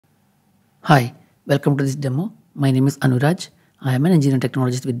Hi, welcome to this demo. My name is Anuraj. I am an engineering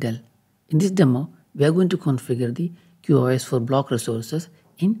technologist with Dell. In this demo, we are going to configure the QoS for block resources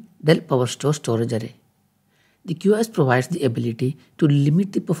in Dell PowerStore storage array. The QoS provides the ability to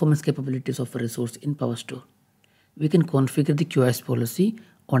limit the performance capabilities of a resource in PowerStore. We can configure the QoS policy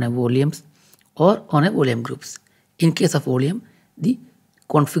on a volumes or on a volume groups. In case of volume, the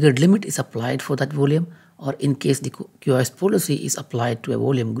configured limit is applied for that volume, or in case the QoS policy is applied to a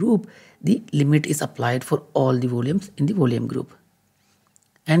volume group, the limit is applied for all the volumes in the volume group.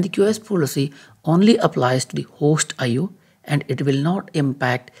 And the QoS policy only applies to the host IO, and it will not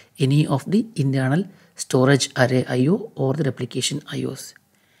impact any of the internal storage array IO or the replication IOs.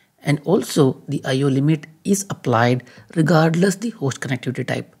 And also the IO limit is applied regardless the host connectivity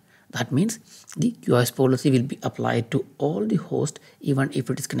type. That means the QoS policy will be applied to all the hosts even if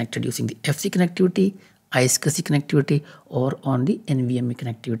it is connected using the FC connectivity, iSCSI connectivity, or on the NVMe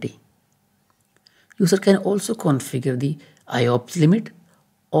connectivity. User can also configure the IOPS limit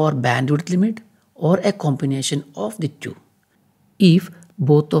or bandwidth limit or a combination of the two. If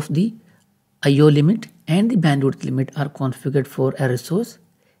both of the IO limit and the bandwidth limit are configured for a resource,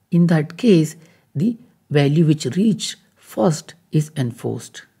 in that case, the value which reached first is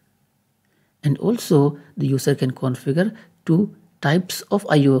enforced. And also, the user can configure two types of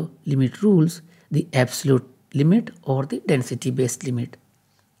IO limit rules, the absolute limit or the density based limit.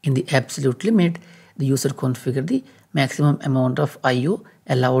 In the absolute limit, the user configure the maximum amount of IO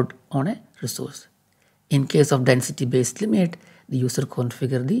allowed on a resource. In case of density based limit, the user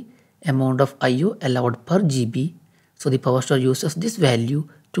configure the amount of IO allowed per GB. So the PowerStore uses this value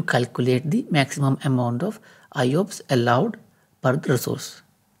to calculate the maximum amount of IOPS allowed per resource.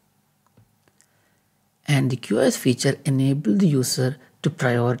 And the QoS feature enables the user to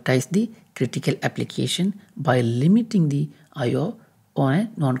prioritize the critical application by limiting the IO on a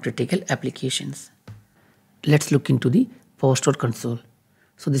non-critical applications. Let's look into the PowerStore console.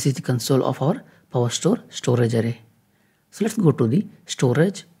 So this is the console of our PowerStore storage array. So let's go to the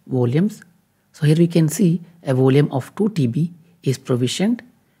storage volumes. So here we can see a volume of 2 TB is provisioned,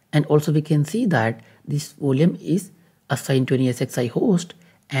 and also we can see that this volume is assigned to an ESXi host,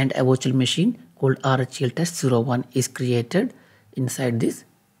 and a virtual machine called RHEL test 01 is created inside this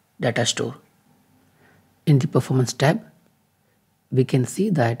data store. In the performance tab, we can see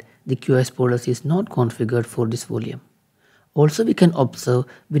that the QoS policy is not configured for this volume. Also, we can observe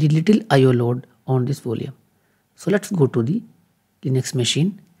very little IO load on this volume. So let's go to the Linux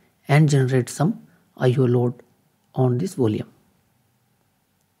machine and generate some IO load on this volume.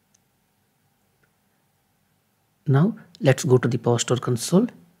 Now let's go to the PowerStore console.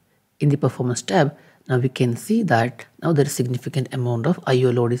 In the performance tab, now we can see that now there is significant amount of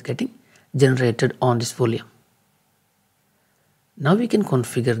IO load is getting generated on this volume. Now we can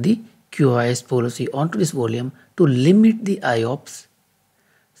configure the QoS policy onto this volume to limit the IOPS.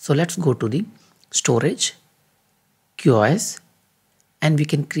 So let's go to the storage, QoS, and we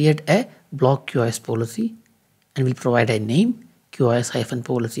can create a block QoS policy, and we'll provide a name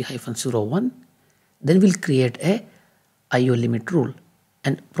QoS-policy-01. Then we'll create a IO limit rule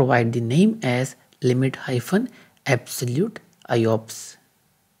and provide the name as limit-absolute IOPS.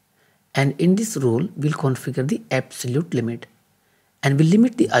 And in this rule, we'll configure the absolute limit, and we'll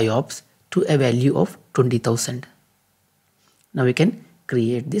limit the IOPS to a value of 20,000. Now we can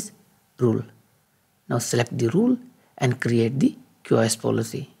create this rule. Now select the rule and create the QoS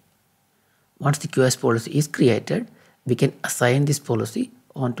policy. Once the QoS policy is created, we can assign this policy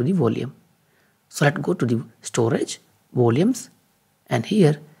onto the volume. So let's go to the storage, volumes, and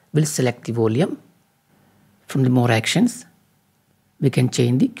here we'll select the volume. From the more actions, we can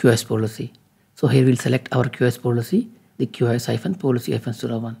change the QoS policy. So here we'll select our QoS policy, the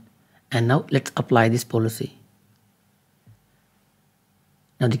QoS-policy-01. And now let's apply this policy.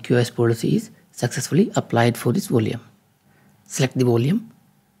 Now the QoS policy is successfully applied for this volume. Select the volume,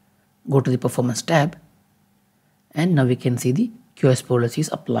 go to the performance tab, and now we can see the QoS policy is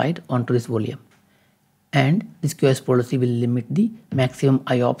applied onto this volume. And this QoS policy will limit the maximum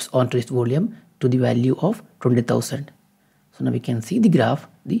IOPS onto this volume to the value of 20,000. So now we can see the graph,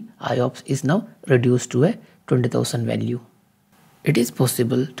 the IOPS is now reduced to a 20,000 value. It is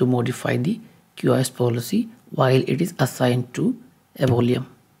possible to modify the QoS policy while it is assigned to a volume.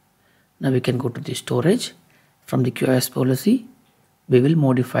 Now we can go to the storage. From the QoS policy, we will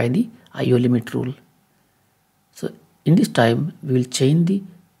modify the IO limit rule. So in this time, we will change the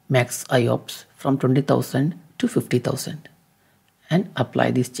max IOPS from 20,000 to 50,000 and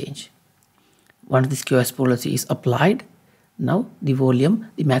apply this change. Once this QoS policy is applied, now the volume,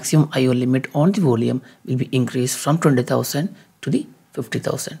 the maximum IO limit on the volume will be increased from 20,000 to the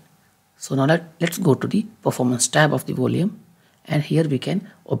 50,000. So now let's go to the performance tab of the volume, and here we can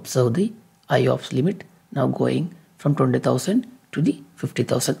observe the IOPS limit now going from 20,000 to the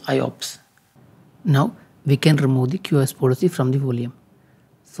 50,000 IOPS. Now we can remove the QoS policy from the volume.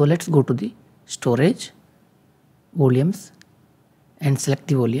 So let's go to the storage, volumes, and select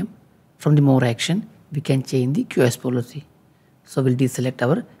the volume. From the more action, we can change the QoS policy. So we'll deselect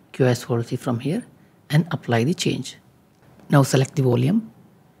our QoS policy from here and apply the change. Now select the volume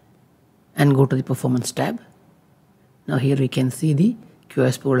and go to the performance tab. Now here we can see the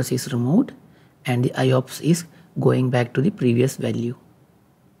QoS policy is removed and the IOPS is going back to the previous value.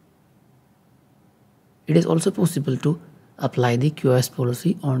 It is also possible to apply the QoS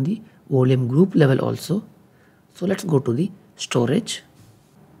policy on the volume group level also. So let's go to the storage,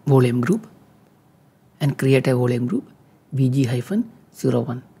 volume group, and create a volume group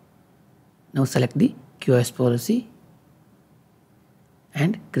VG-01. Now select the QoS policy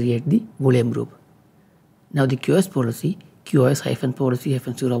and create the volume group. Now the QoS policy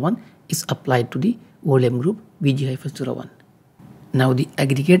QoS-policy-01 is applied to the volume group VG-01. Now the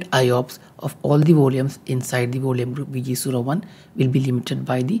aggregate IOPS of all the volumes inside the volume group VG01 will be limited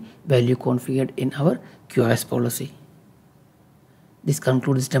by the value configured in our QoS policy. This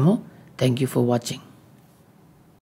concludes this demo. Thank you for watching.